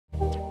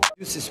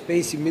Use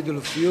space in middle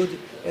field,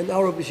 and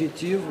our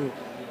objective,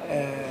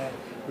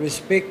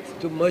 respect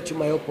too much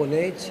my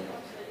opponent,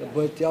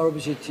 but our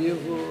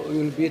objective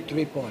will be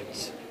 3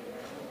 points.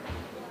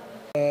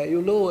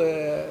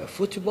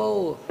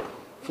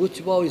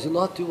 Football is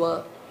not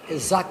one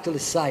exactly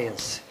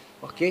science,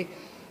 okay?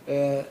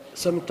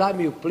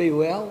 Sometimes you play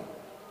well,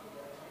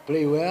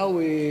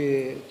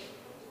 we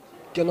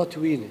cannot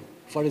win,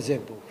 for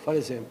example.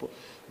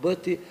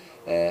 But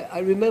I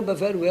remember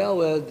very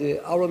well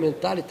our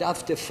mentality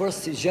after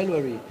 1st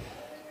January.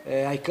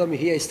 I come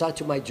here, I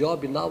start my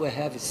job, now I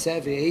have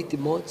 7, 8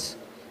 months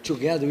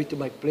together with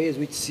my players,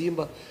 with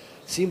Simba.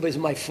 Simba is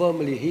my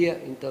family here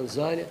in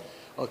Tanzania,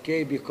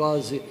 okay,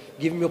 because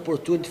give me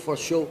opportunity for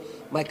show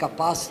my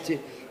capacity,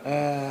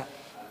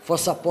 for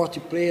support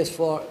players,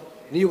 for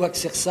new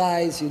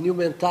exercise, new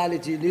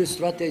mentality, new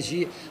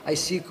strategy. I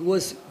think it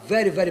was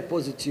very, very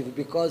positive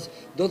because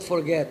don't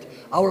forget,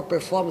 our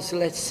performance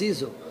last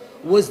season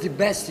was the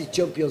best in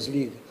Champions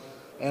League.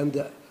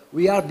 And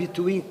we are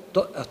between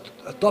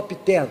top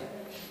 10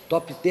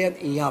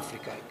 in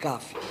Africa,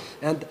 CAF.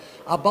 And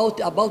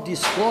about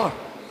this score,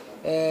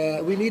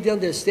 we need to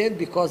understand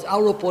because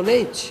our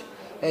opponent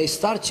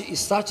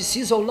start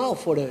season now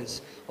for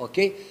us,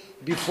 okay?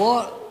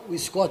 Before we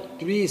scored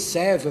 3,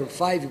 7,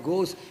 5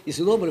 goals, it's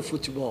normal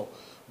football.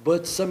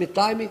 But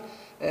sometimes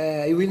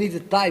we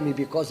need time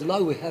because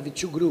now we have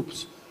 2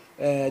 groups.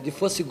 The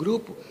first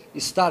group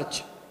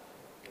start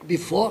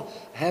before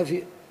have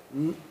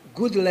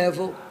good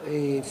level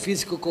in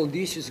physical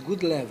conditions,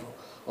 good level,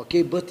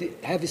 okay? But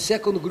have a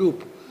second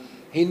group,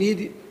 he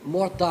need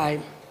more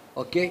time,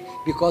 okay?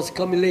 Because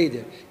come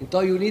later. So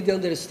you need to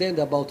understand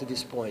about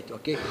this point,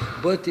 okay?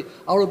 But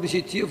our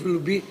objective will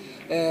be,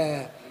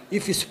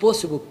 if it's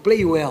possible,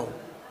 play well,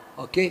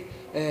 okay?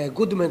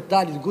 Good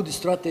mentality, good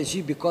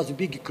strategy, because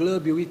big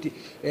club with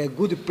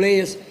good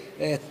players,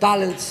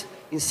 talents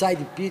inside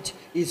the pitch,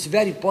 it's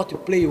very important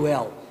to play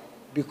well.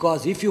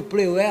 Because if you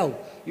play well,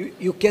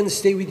 you can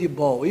stay with the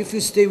ball. If you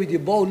stay with the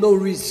ball, no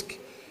risk.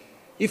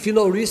 If you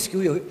no risk,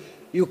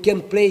 you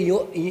can play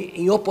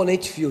in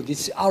opponent field.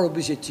 It's our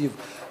objective.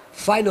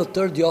 Final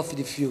third of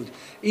the field.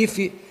 If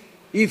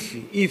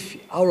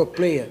our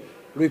player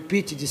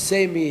repeat the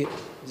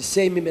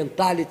same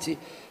mentality,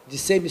 the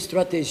same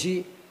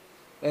strategy,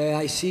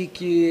 I think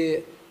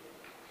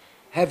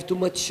have too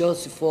much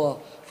chance for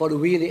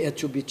winning and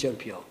to be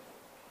champion.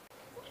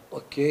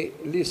 Okay,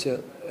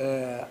 listen.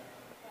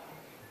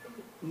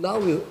 Now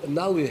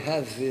we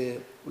have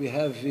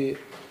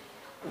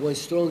one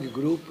strong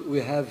group.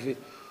 We have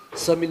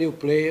some new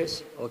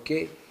players,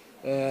 okay.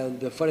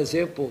 And for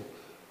example,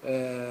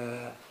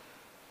 in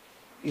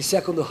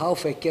second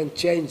half I can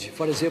change.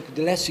 For example,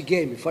 the last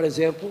game. For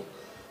example,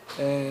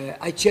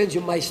 I change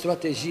my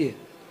strategy.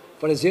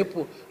 For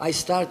example, I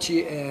start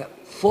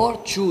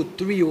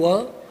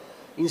 4-2-3-1.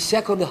 In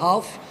second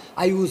half,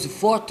 I use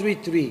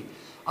 4-3-3.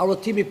 Our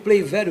team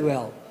play very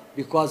well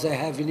because I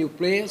have new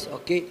players,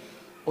 okay.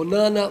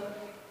 Onana,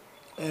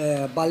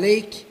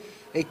 Balek,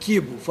 and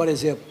Kibu, for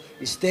example,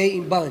 stay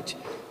in bunch.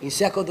 In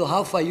second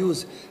half I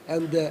use,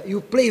 and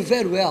you play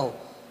very well.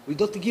 We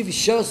don't give a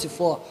chance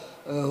for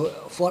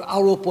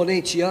our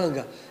opponent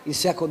Yanga in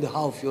second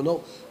half, you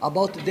know.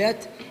 About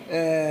that,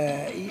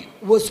 it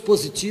was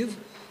positive.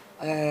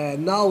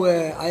 Now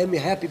I am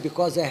happy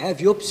because I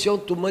have option,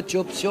 too much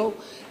option.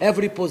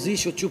 Every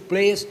position, 2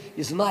 players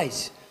is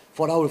nice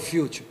for our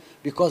future.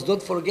 Because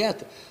don't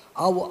forget,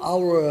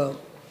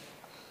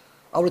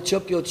 our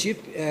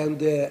championship and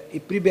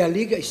Premier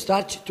League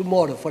starts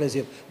tomorrow, for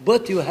example.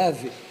 But you have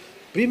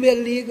Premier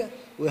League,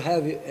 we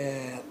have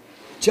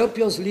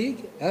Champions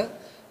League.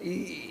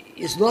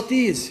 It's not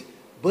easy,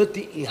 but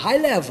in high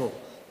level.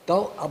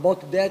 So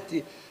about that,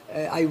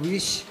 I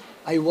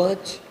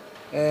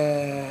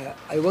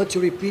want to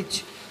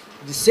repeat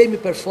the same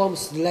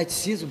performance last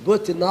season,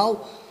 but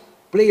now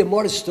play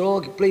more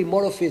strong, play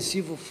more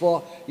offensive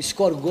for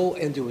score goal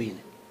and win.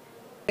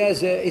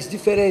 Yes, it's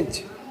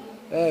different.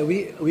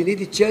 We need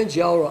to change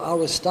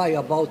our style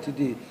about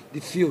the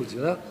field,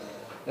 you know?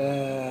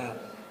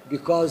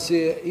 Because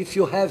if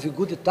you have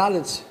good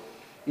talents,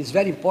 it's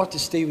very important to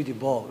stay with the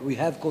ball. We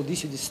have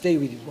conditions to stay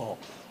with the ball,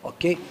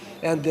 okay?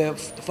 And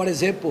for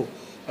example,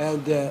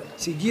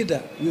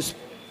 Seguida,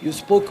 you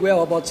spoke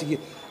well about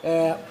Seguida.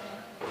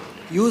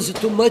 Use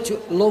too much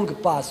long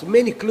pass.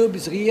 Many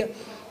clubs here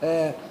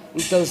in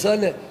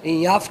Tanzania,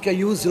 in Africa,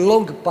 use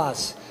long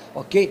pass,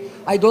 okay?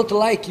 I don't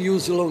like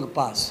use long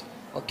pass,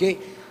 okay?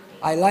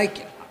 I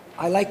like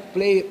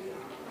play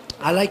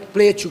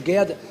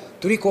together,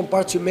 3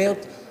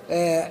 compartments,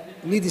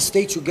 need to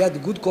stay together,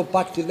 good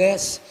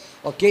compactness,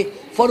 okay?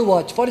 For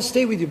what? For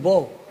stay with the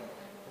ball,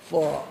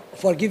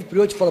 for give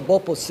priority for ball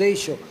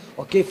possession,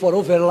 okay? For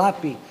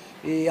overlapping.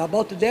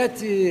 About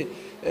that,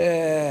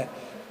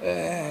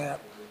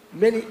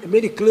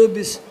 many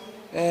clubs,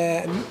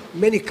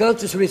 many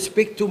countries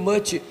respect too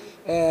much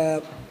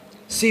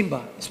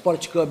Simba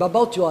Sport Club.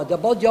 About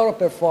your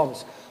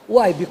performance.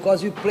 Why?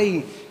 Because we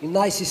play in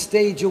nice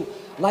stadium,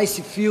 nice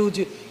field,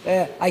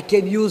 I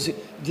can use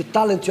the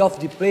talent of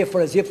the player,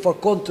 for example, for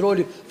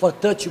control, for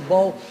touch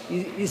ball,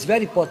 is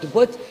very important.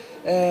 But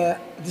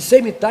at the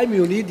same time,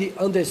 you need to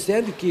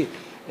understand that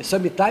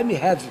sometimes we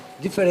have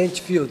different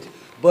field,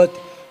 but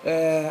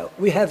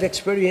we have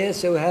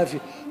experience, we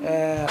have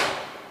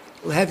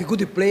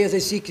good players. I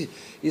think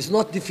it's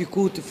not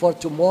difficult for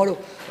tomorrow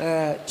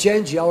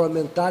change our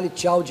mentality,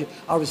 change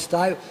our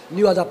style,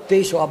 new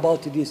adaptation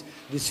about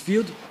this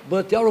field.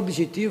 But our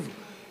objective,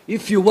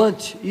 if you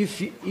want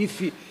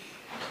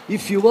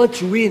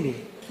to win,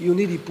 you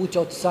need to put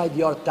outside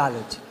your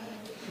talent,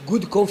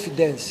 good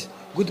confidence,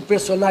 good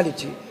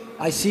personality.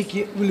 I think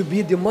it will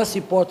be the most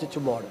important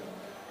tomorrow.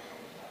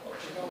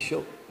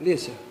 So,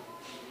 listen,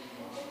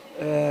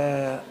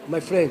 my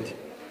friend,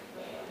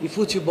 in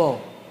football,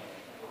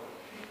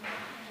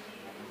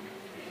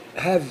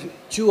 have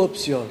two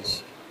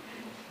options.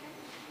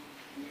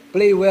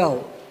 Play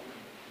well,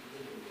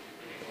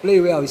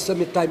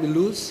 sometimes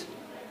lose,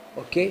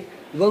 okay?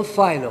 One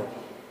final,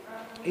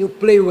 you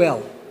play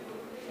well,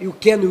 you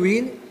can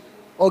win,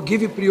 or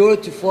give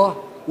priority for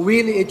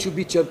winning and to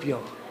be champion,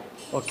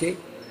 okay?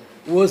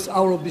 Was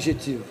our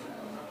objective,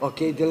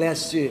 okay? The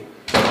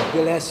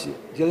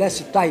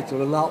last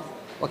title now,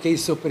 okay,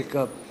 Super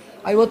Cup.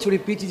 I want to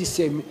repeat the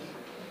same.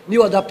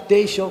 New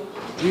adaptation,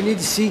 we need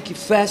to think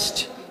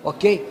fast,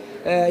 okay?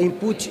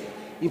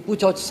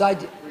 Input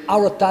outside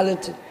our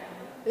talent.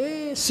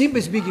 Simba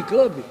is big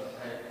club.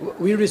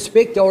 We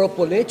respect our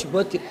opponent,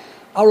 but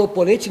our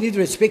opponent need to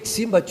respect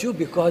Simba too,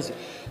 because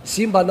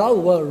Simba now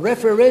a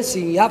reference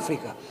in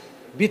Africa.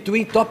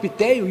 Between top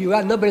 10, you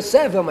are number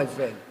 7, my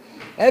friend.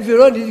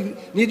 Everyone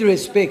need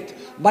respect.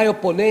 My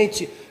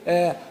opponent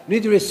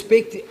need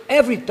respect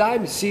every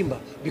time Simba,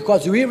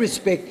 because we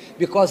respect.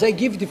 Because I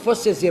give the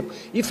first example.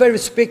 If I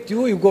respect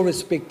you, you go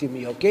respect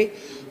me, okay?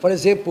 For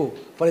example,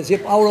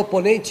 our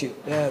opponent,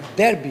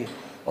 Derby,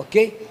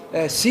 okay?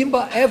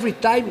 Simba every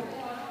time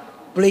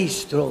plays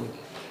strong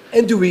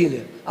and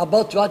win.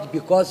 About what?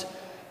 Because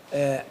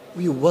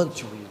we want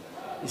to win.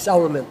 It's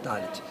our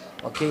mentality.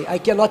 Okay, I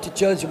cannot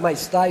change my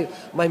style,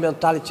 my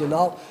mentality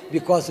now,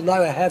 because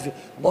now I have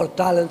more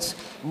talents,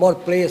 more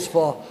players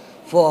for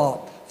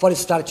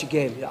start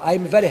game.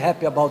 I'm very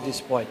happy about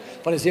this point.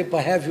 For example,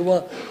 I have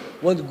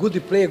one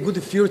good player,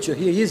 good future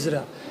here,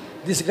 Israel.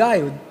 This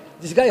guy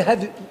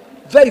have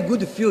very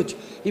good future.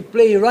 He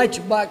play right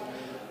back,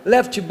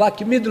 left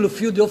back, middle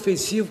field,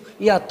 offensive,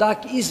 in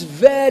attack. Is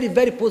very,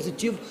 very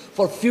positive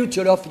for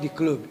future of the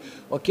club.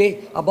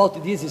 Okay,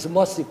 about this is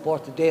most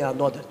important than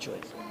another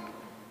choice.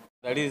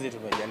 Maandalizi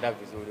tumejiandaa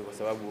vizuri kwa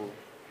sababu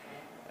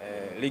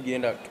ligi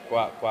inaenda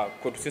kwa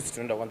kwetu sisi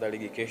tunaenda kwanza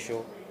ligi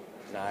kesho,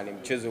 na ni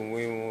mchezo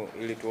muhimu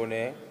ili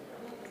tuone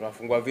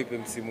tunafungua vipi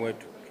msimu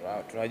wetu.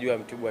 Tunajua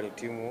Mtibwa ni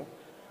timu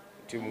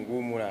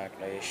ngumu na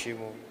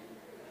tunaiheshimu,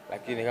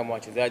 lakini kama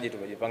wachezaji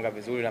tumejipanga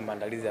vizuri na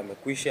maandalizi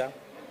yamekwisha,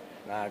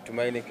 na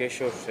tumaini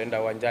kesho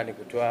tutaenda uwanjani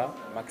kutoa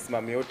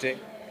maximum yote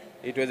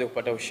ili tuweze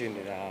kupata ushindi,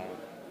 na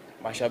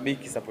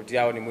mashabiki support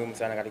yao ni muhimu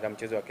sana katika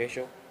mchezo wa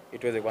kesho ili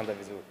tuweze kuanza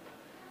vizuri.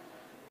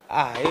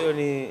 Hiyo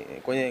ni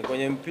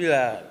kwenye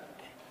mpira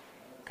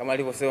kama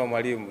alivyosema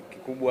mwalimu,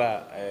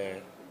 kikubwa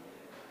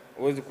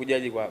huwezi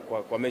kujaji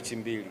kwa mechi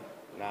mbili,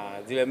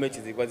 na zile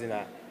mechi zilikuwa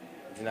zina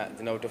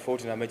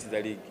utofauti na mechi za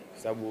ligi,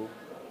 kwa sababu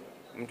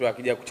mtu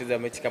akija kucheza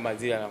mechi kama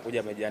zile anakuja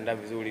amejiandaa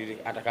vizuri ili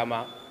hata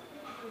kama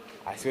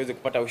asiweze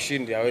kupata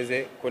ushindi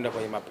aweze kwenda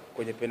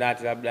kwenye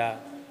penalti labda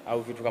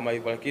au vitu kama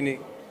hivyo. Lakini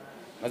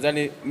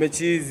nadhani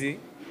mechi hizi,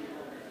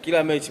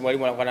 kila mechi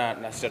mwalimu anakuwa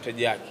na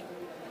strategy yake.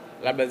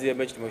 Labda zile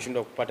mechi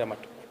tumeshindwa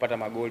kupata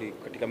magoli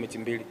katika mechi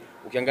mbili.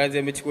 Ukiangalia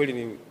zile mechi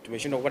kweli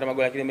tumeshindwa kupata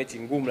magoli, lakini mechi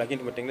ngumu, lakini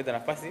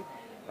tumetengeneza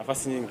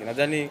nafasi nyingi.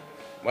 Nadhani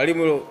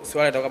mwalimu hilo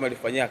swala atakuwa kama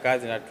alifanyia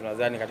kazi, na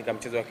tunadhani katika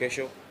mchezo wa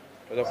kesho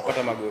tutaweza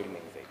kupata magoli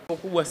mengi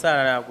zaidi. Kubwa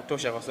sana na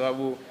kutosha, kwa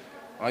sababu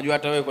unajua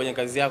hata wewe kwenye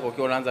kazi yako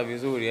ukiwa unaanza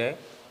vizuri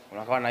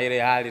unakuwa na ile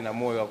hali na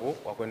moyo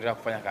wa kuendelea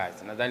kufanya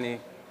kazi. Nadhani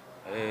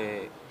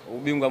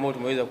ubingwa ambao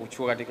tumeweza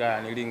kuchukua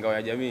katika ngao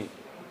ya jamii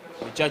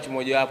ni chachu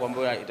moja hapo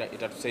ambayo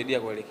itatusaidia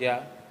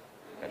kuelekea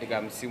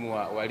katika msimu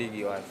wa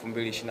ligi wa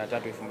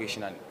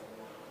 2023-2024.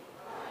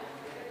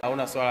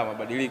 Hauna swala la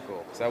mabadiliko,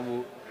 kwa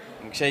sababu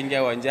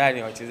mkishaingia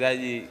uwanjani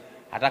wachezaji,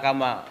 hata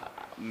kama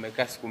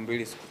mmekaa siku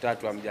 2 siku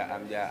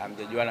 3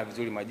 hamjajuana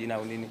vizuri majina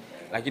au nini,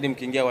 lakini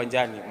mkiingia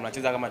uwanjani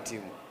mnacheza kama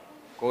timu.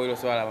 Kwa hiyo hilo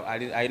swala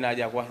haina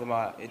haja kwa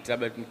kusema eti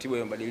labda Mtibwa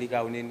imebadilika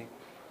au nini.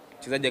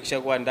 Mchezaji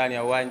akishakuwa ndani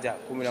ya uwanja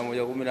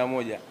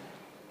 11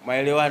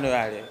 maelewano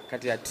yale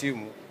kati ya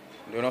timu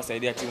ndio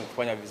yanayosaidia timu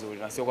kufanya vizuri,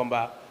 na sio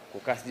kwamba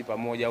kukaa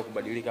pamoja au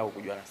kubadilika au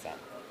kujuana sana.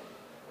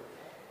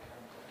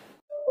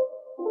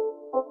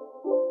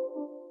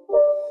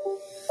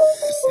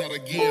 It's not a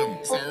game,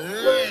 it's a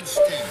rich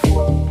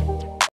thing.